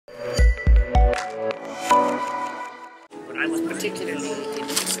particularly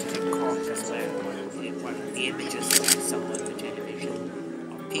interested in Cork as well. One of the images that I saw on the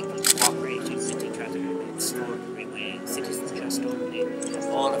television of people cooperating with each other in extraordinary ways. It isn't just only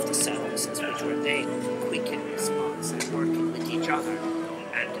all of the services which were then quick in response and working with each other.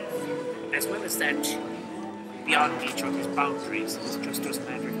 And as well as that, beyond each other's boundaries, it just doesn't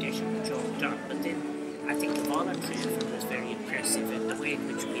matter of getting the job done. But then I think the voluntary effort was very impressive in the way in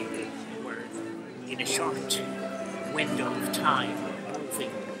which people were, in a short window of time, moving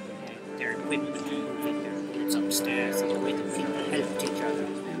their equipment, moving their goods upstairs, and the way that people helped each other.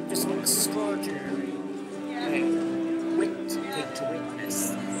 Just an extraordinary thing to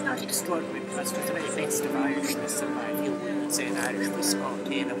witness. Not extraordinary because it was the very best of Irishness, in my view. We would say in Irish, we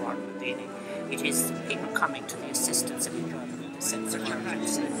spontaneous of our being. It is people coming to the assistance of each other with a sense of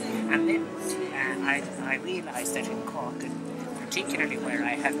urgency. And then I realised that in Cork, and particularly where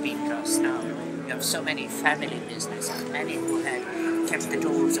I have been just now, you have so many family businesses, many who had kept the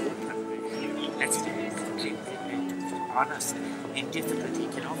doors open. Let's be honest, in difficult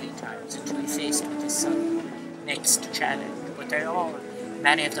economic times, and to be faced with this next challenge. But they're all,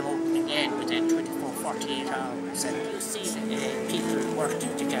 many of them open again within 24, 48 hours. And you see people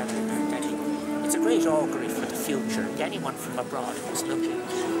working together. It's a great augury for the future. And anyone from abroad who's looking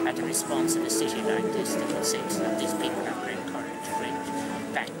at the response in a city like this, they can say that these people have great courage, great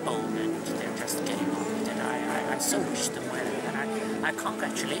backbone, and they're just getting on with it. I so wish them well, and I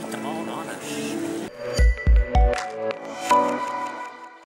congratulate them all on it.